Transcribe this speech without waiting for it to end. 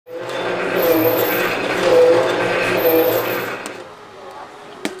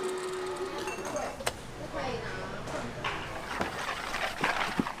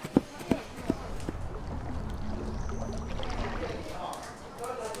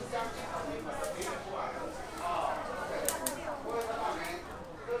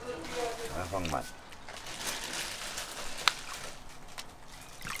放满。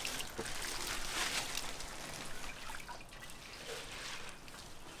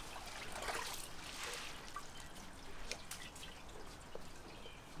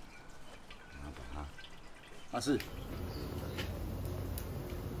啊是。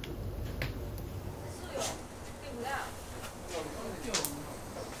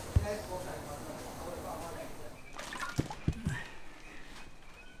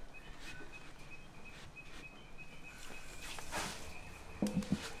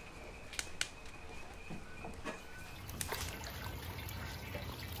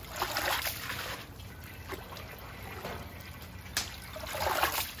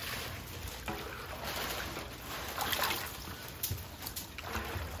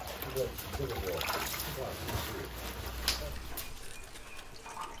这个我不好意思。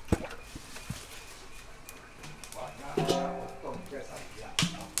我动再上一下。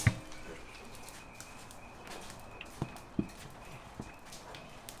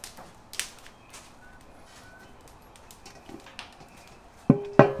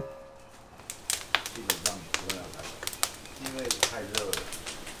基本上不要来，因为太热了。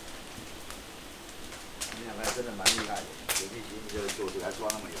你两个真的蛮厉害的，有力气就做这个，还抓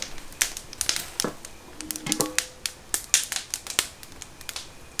那么远。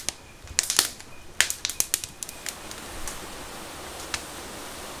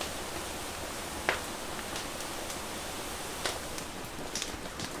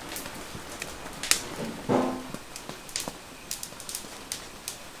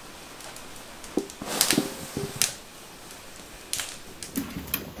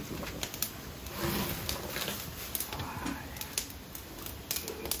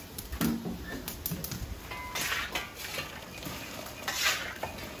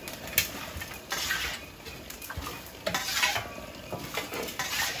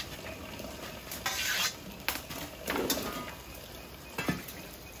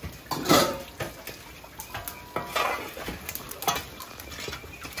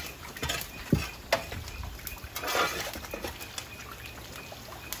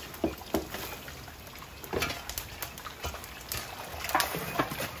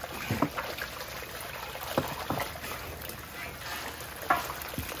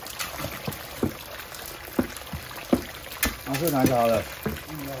 这拿好了。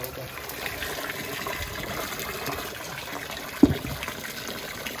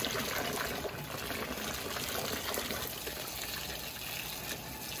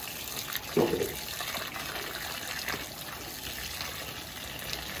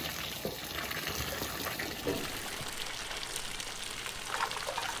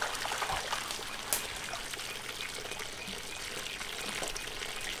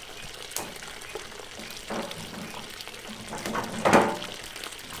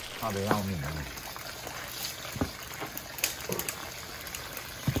怕得要命啊！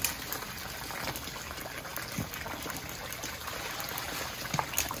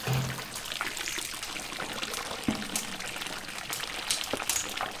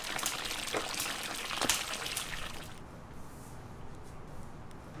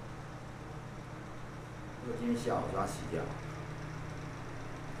因为今天下午把它洗掉，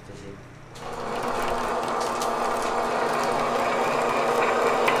这些。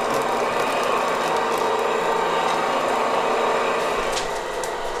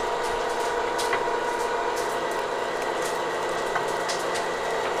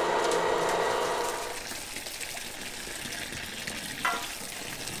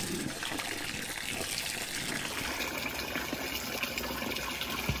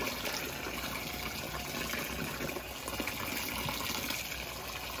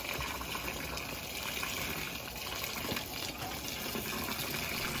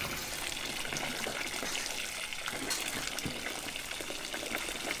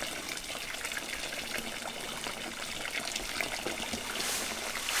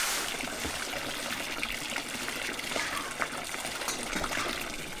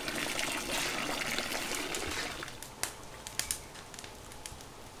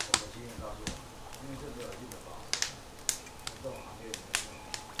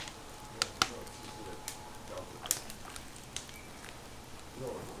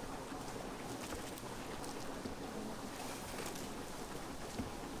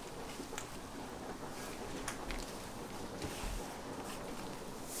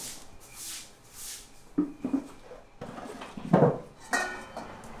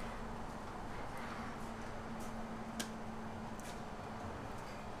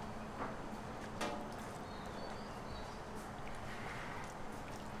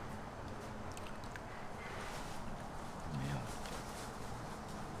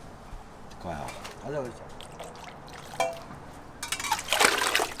还是有小。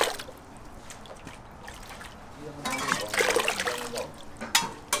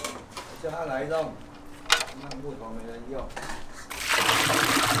叫他来弄，那木头没人用。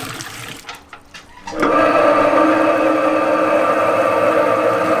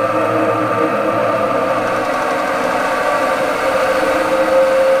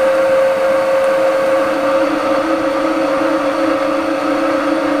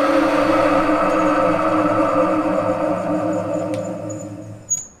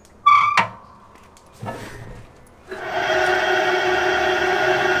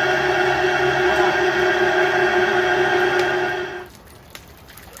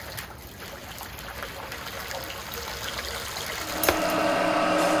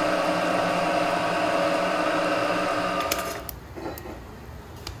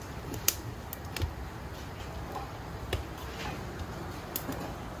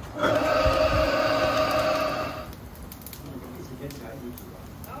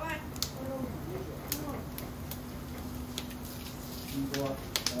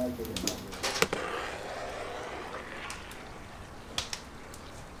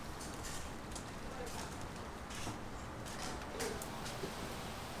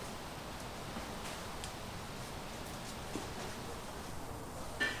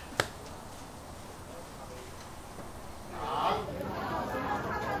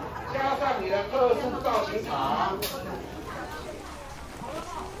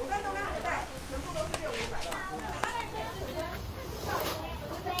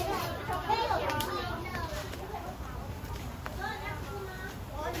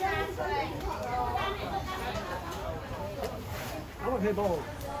可以帮我。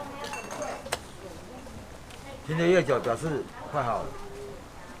停得越久，表示快好了。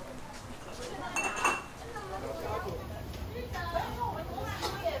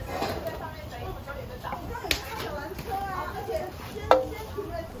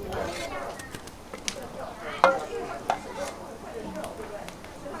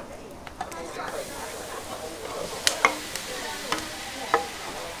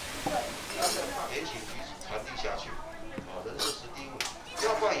严请传递下去，人事实地物。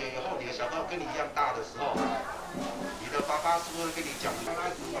要灌园以后，你的小朋友跟你一样大的时候，你的爸爸是不是会跟你讲刚开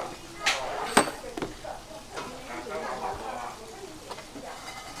始嘛？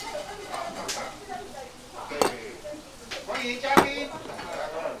对，欢迎嘉宾，大家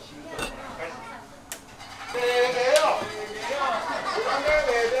都很兴奋，开始。没有，刚刚没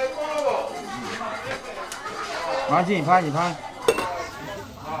得过了。马进，你拍，你拍。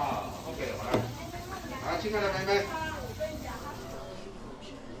 OK， 好来，来，亲爱的妹妹。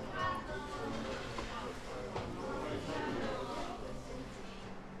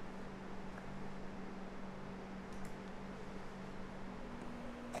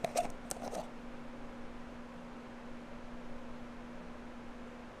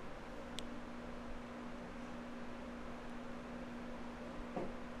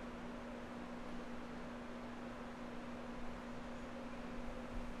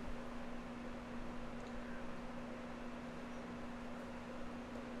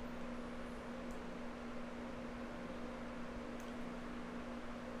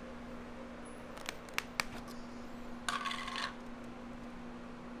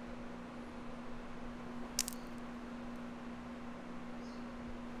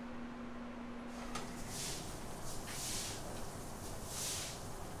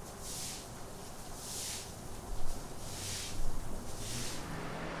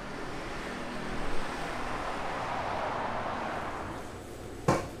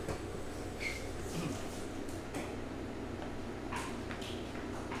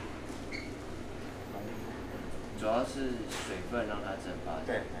 主要是水分让它蒸发。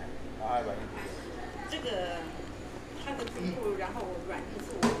对，然后还软硬度。这个它的底部，然后软硬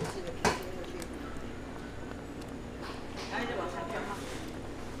是我是平均过去，然后就往下跳哈，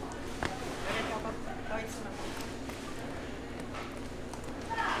往下跳高，高一次吗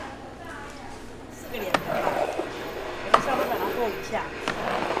？4个脸盆吧，我们稍微把它过一下，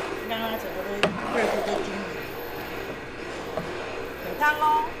让它整个都热度都均匀。有汤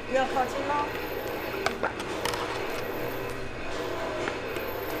哦，不要靠近哦。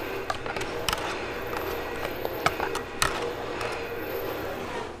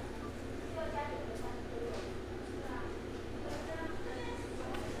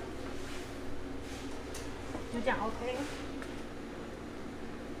 就这样 OK。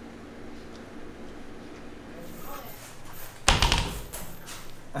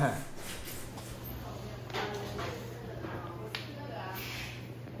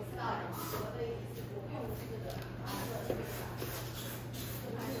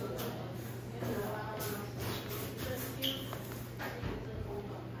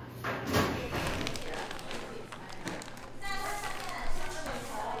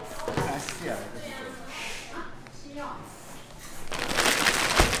下来。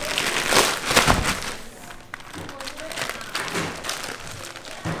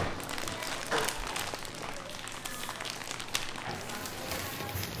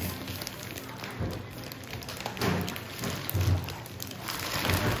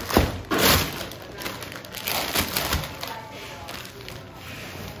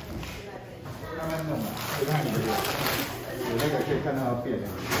慢慢弄啊，就看有那个可以看到它变。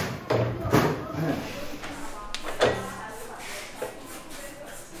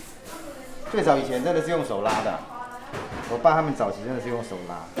最早以前真的是用手拉的，我爸他们早期真的是用手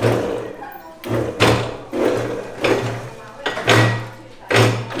拉。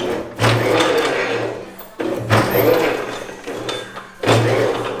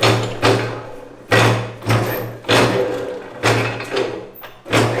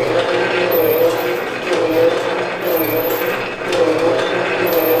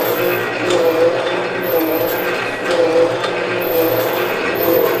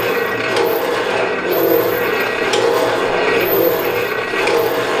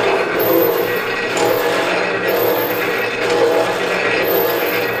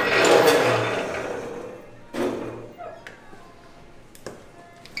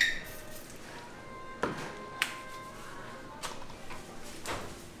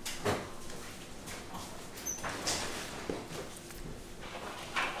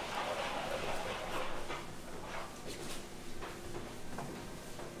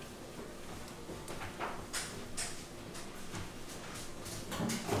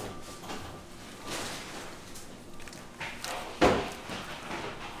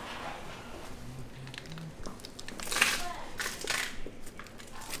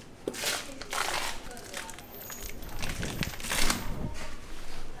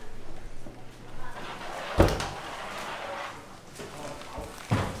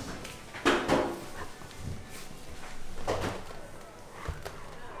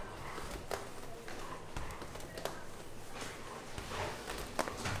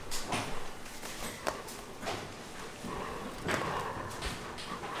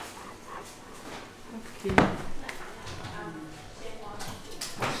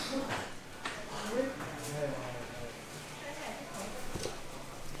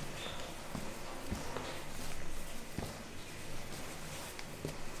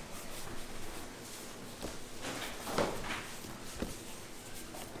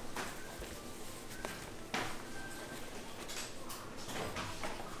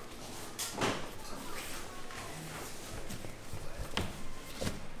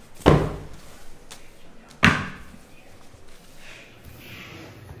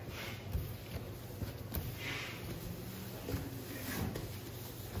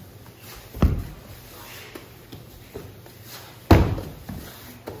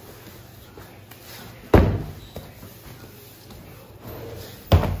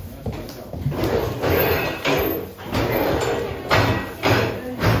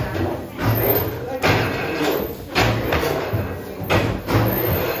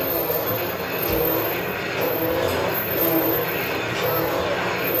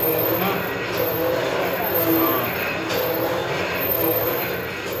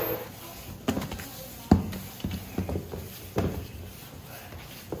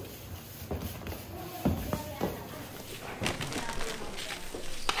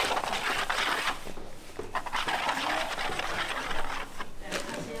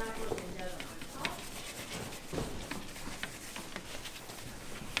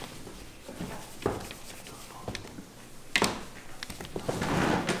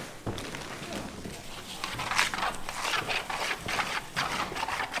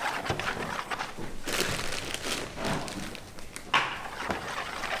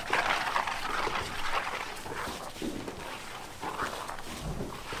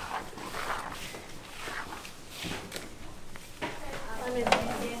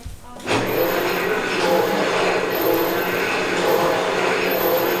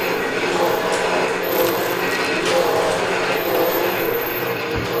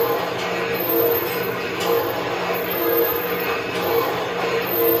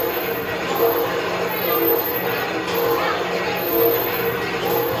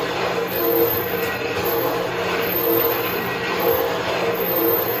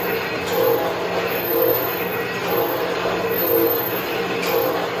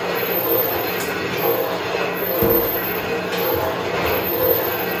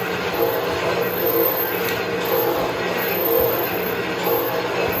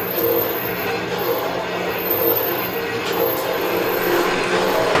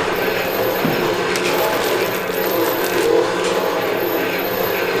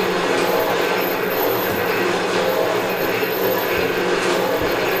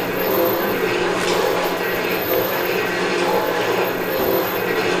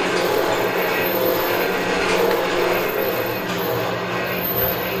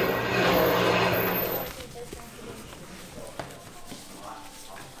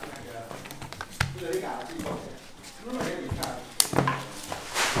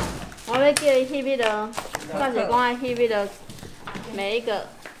迄个，算是讲爱迄个每一个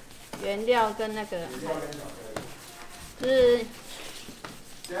原料跟那个，就是。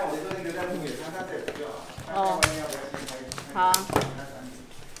哦，好啊。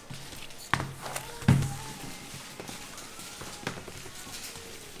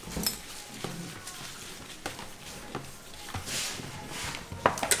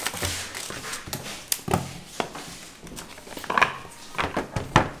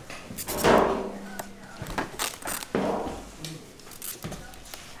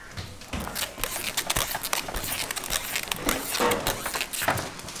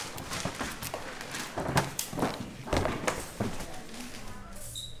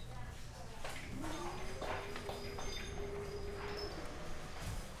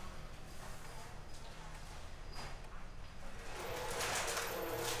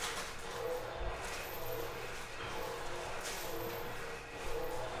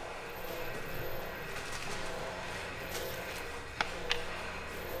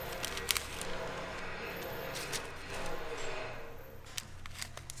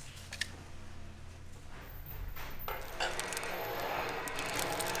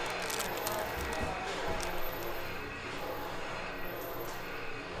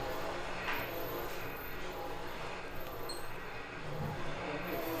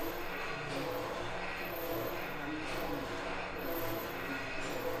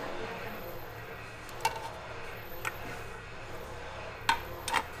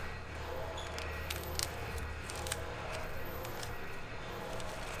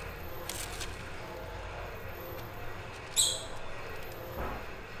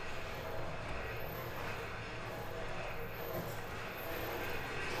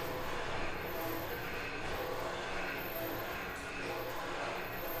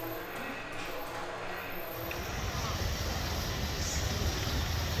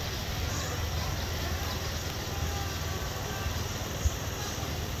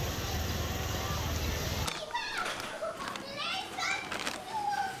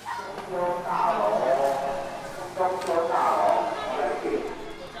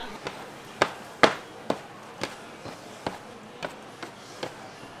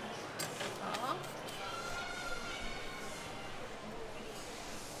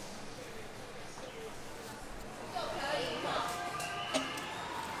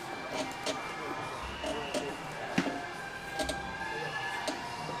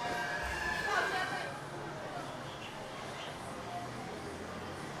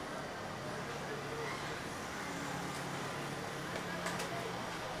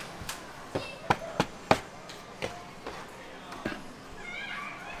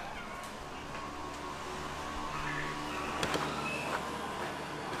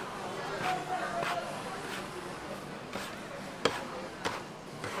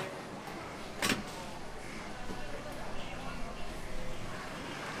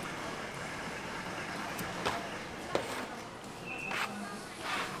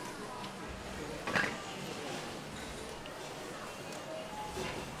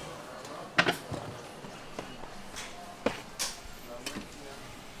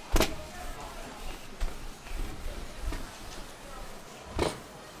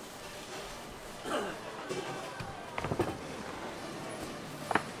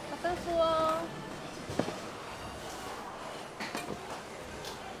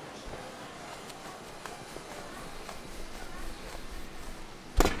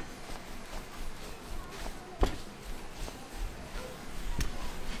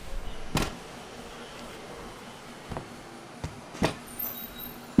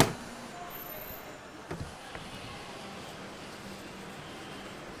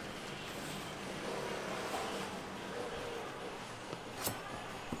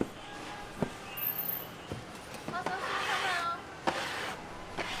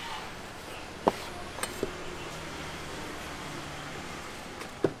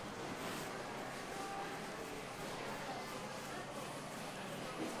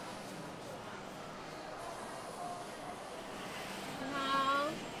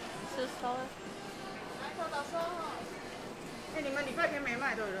你们礼拜天没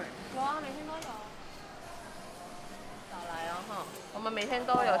卖对不对？有啊，每天都有。早来哦哈，我们每天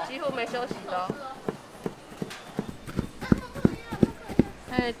都有，几乎没休息的哦。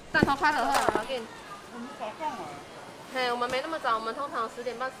哎，蛋头开了后，我给你。我们早上啊。嘿，我们没那么早，我们通常10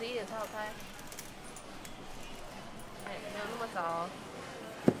点半、11点才有开。哎，没有那么早哦。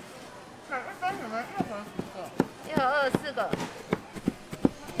一般你们1盒几个？1盒24个。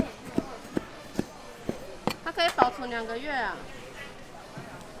它可以保存2个月啊。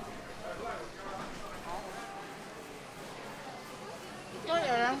说有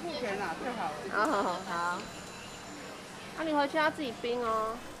人付钱啦，最好。哦，好。那你回去要自己冰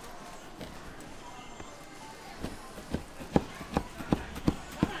哦。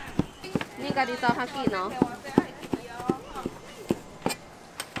你家己走较紧哦。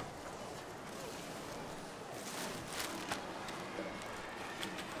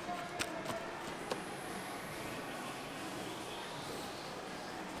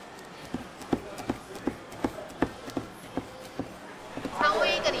常温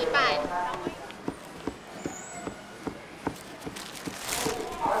1个礼拜。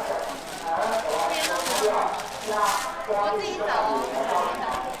我自己找哦，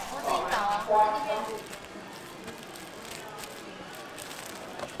我自己找哦。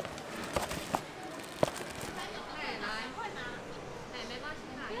没关系，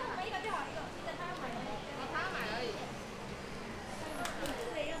不用买一个就好，一个他要买，他要买而已。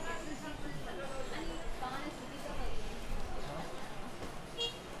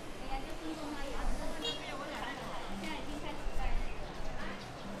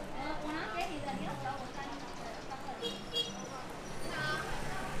我拿给你的，你要找我3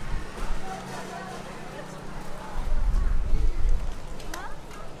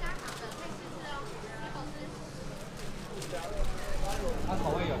它口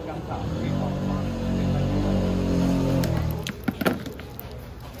味有香草、芋头。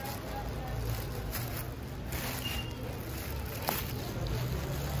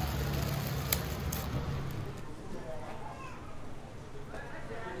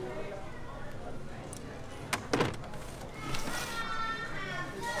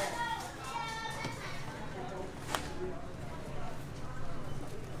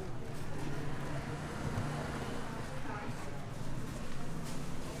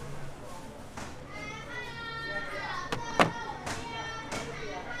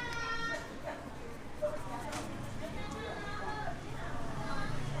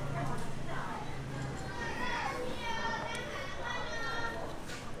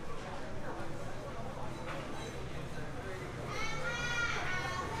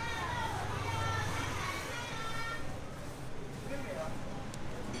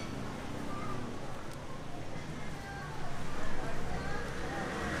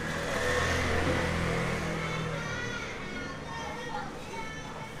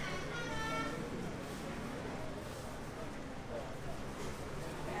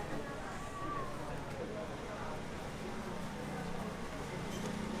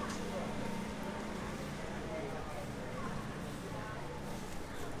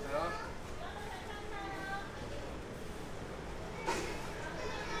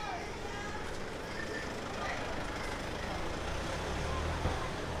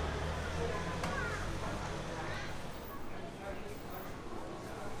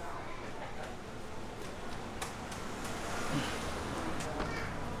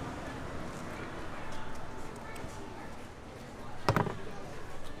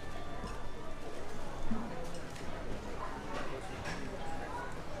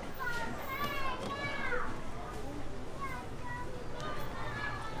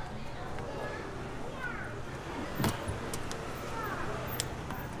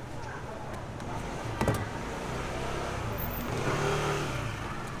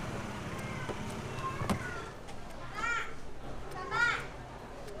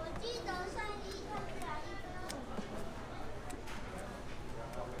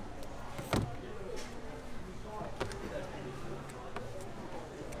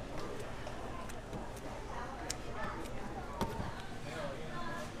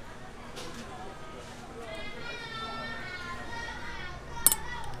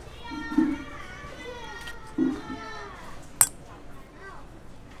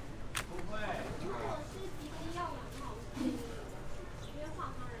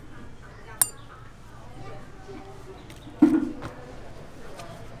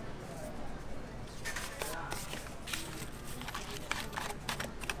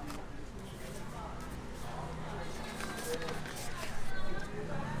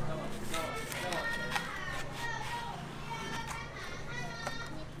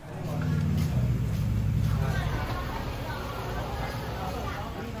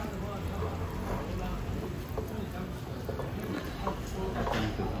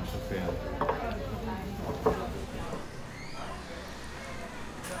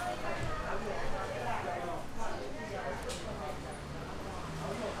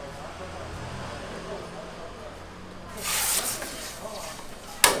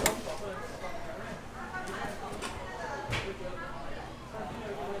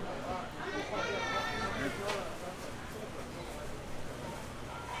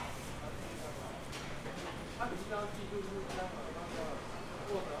他比较记住是香港那个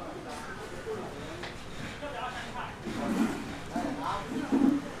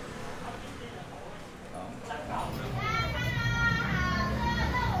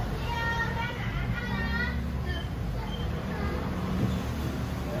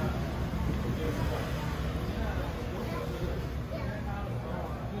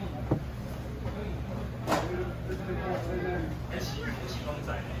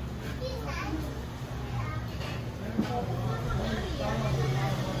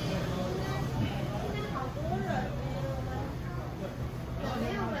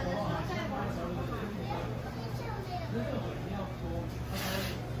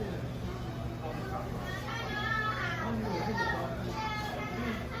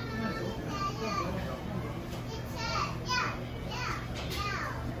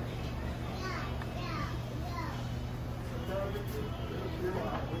这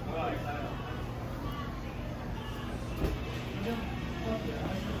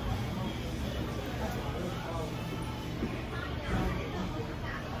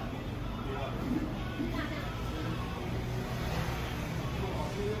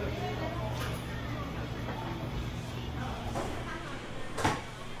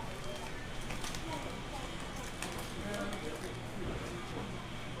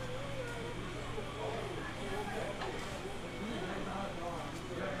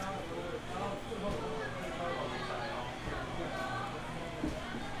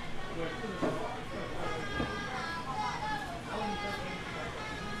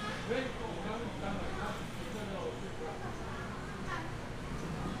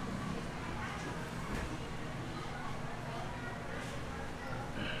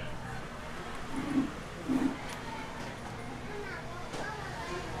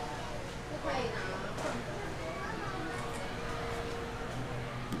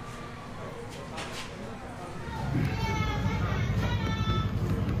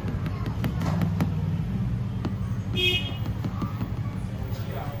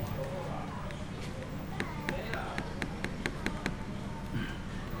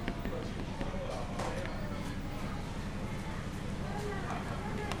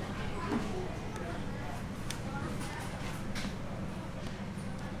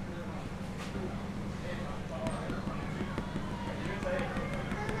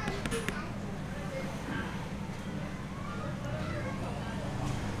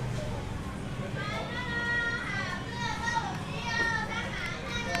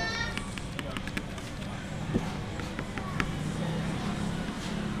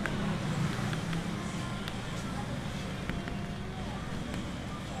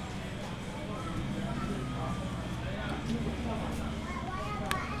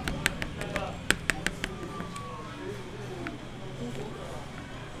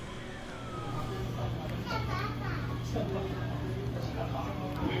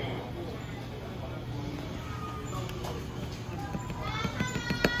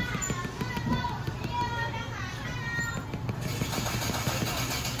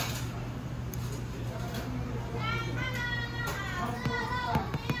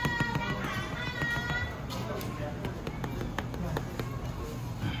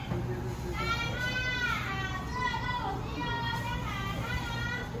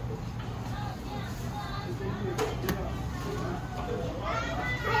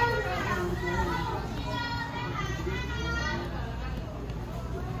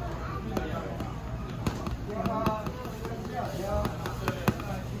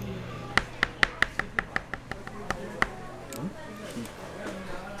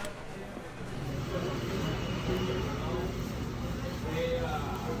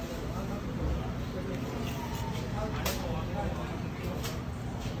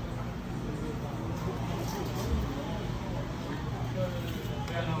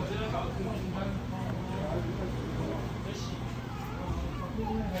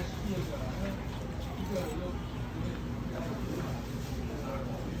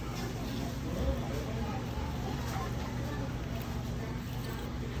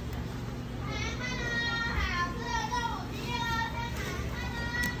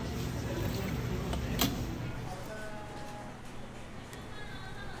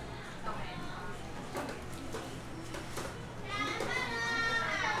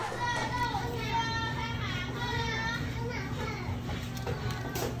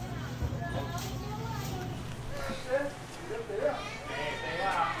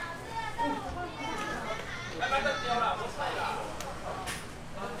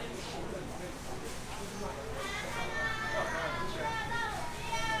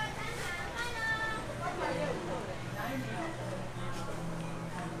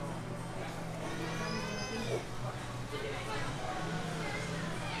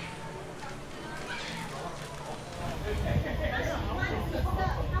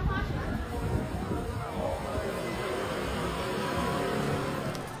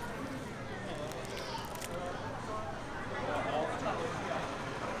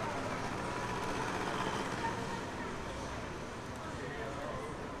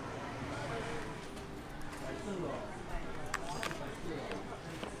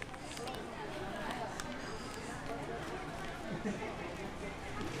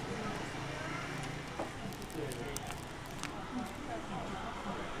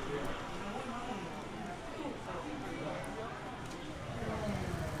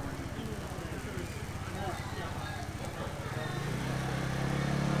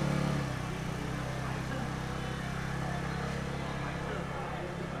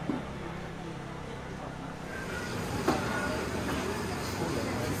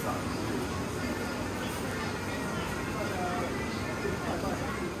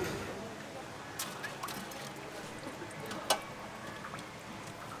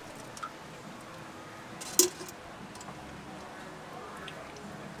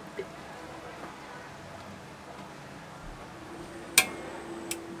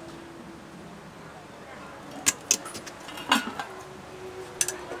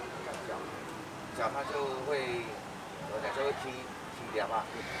小，它就会提凉啊。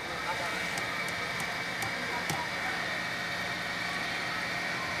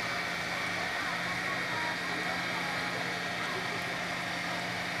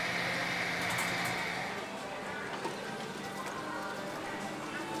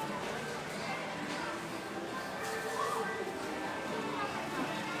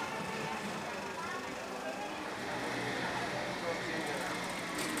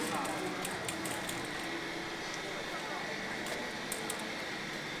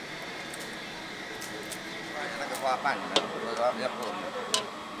花瓣呢，我说比较厚。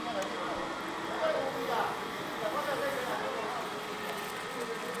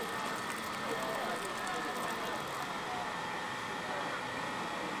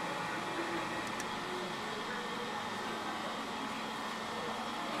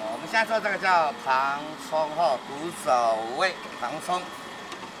我们现在做这个叫糖葱哈，古早味糖葱。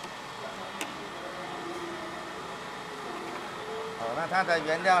那它的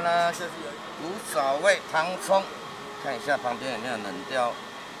原料呢，就是有古早味糖葱，看一下旁边有没有冷掉。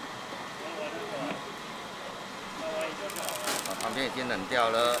旁边已经冷掉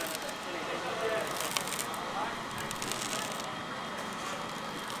了。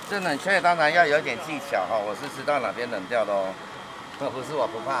这冷却当然要有点技巧哈，我是知道哪边冷掉的哦。不是我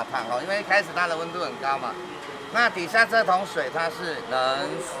不怕烫哦，因为一开始它的温度很高嘛。那底下这桶水它是冷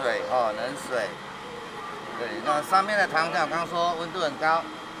水哦，冷水。对，那上面的糖像我刚刚说温度很高，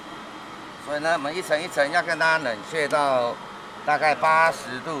所以呢，我们一层一层要跟它冷却到大概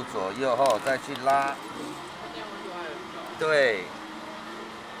80度左右后再去拉。对，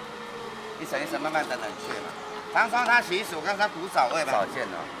一层一层慢慢的冷却嘛。糖霜它其实我刚才古早味嘛，少见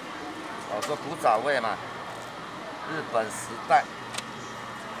了。我说古早味嘛，日本时代。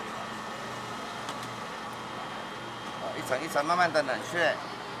一层一层慢慢的冷却，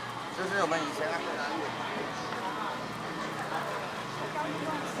就是我们以前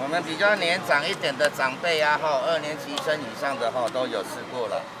我们比较年长一点的长辈啊，2年级生以上的都有吃过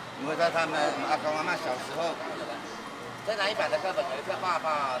了，因为在他们阿公阿嬤小时候，在哪一版的课本有一个爸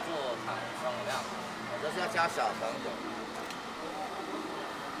爸做糖葱料，就是要教小朋友。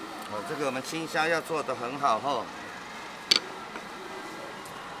这个我们青椒要做得很好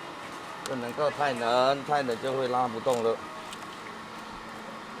不能够太冷，太冷就会拉不动了。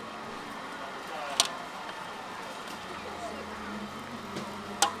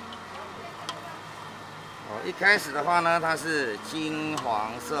一开始的话呢，它是金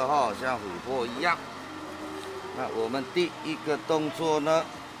黄色像琥珀一样。那我们第一个动作呢，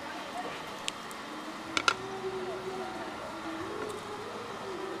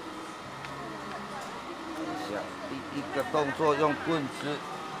第一个动作用棍子，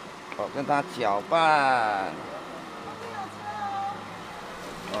跟它搅拌。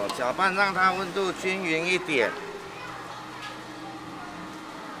搅拌让它温度均匀一点。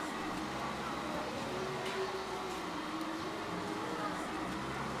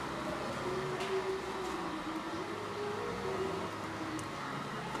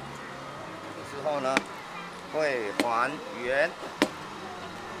之后呢，会还原。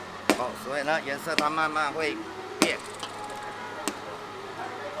所以呢，颜色它慢慢会变。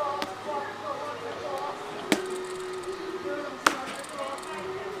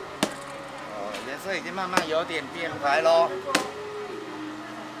颜色已经慢慢有点变白咯。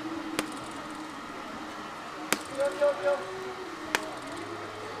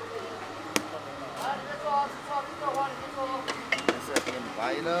颜色变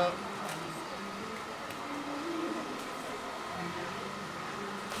白了。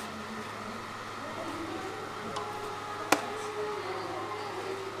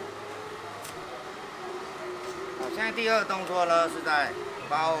现在第二动作呢是在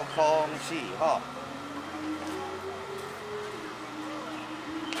包空气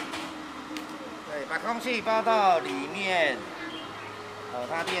对，把空气包到里面，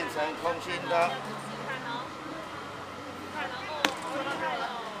它变成空心的。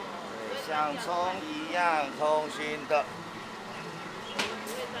对，像葱一样空心的。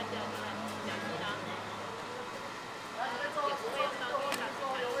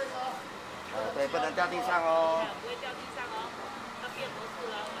对，不能掉地上哦。不会掉地上哦，要变模式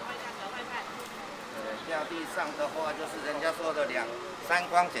了，赶快看，赶快看。掉地上的话，就是人家说的3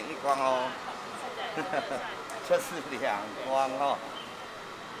光减1光哦。就是2光哦。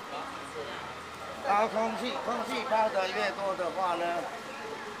包空气包的越多的话呢，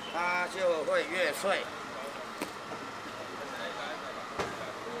它就会越脆。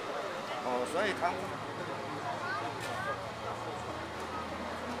所以它。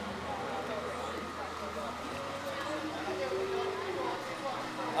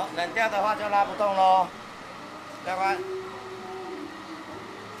好，冷掉的话就拉不动喽。下关，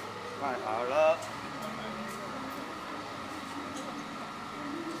快好了。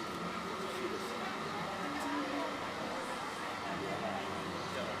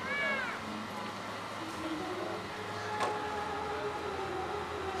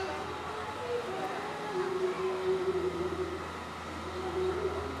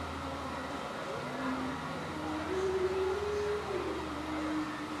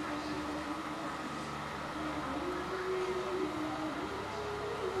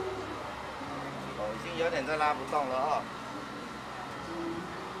已经有点在拉不动了哈。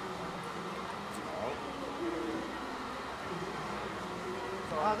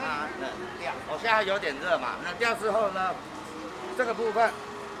好，它冷掉。我现在有点热嘛，冷掉之后呢，这个部分，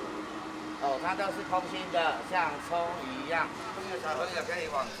哦，它都是空心的，像葱一样。这个小朋友可以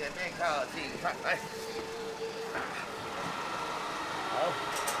往前面靠近看，哎，好。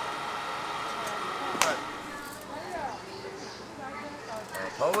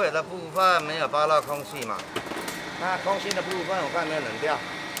头尾的部分没有包到空气嘛，那空心的部分我看没有冷掉。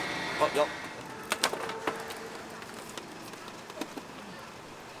哦，有。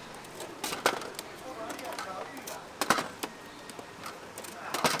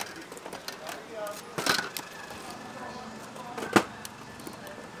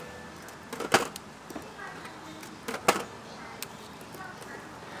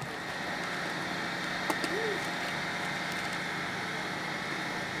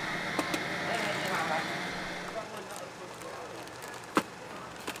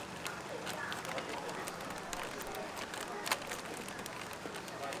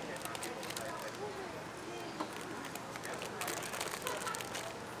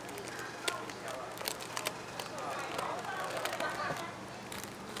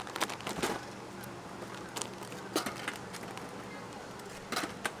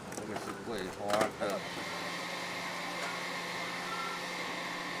桂花的。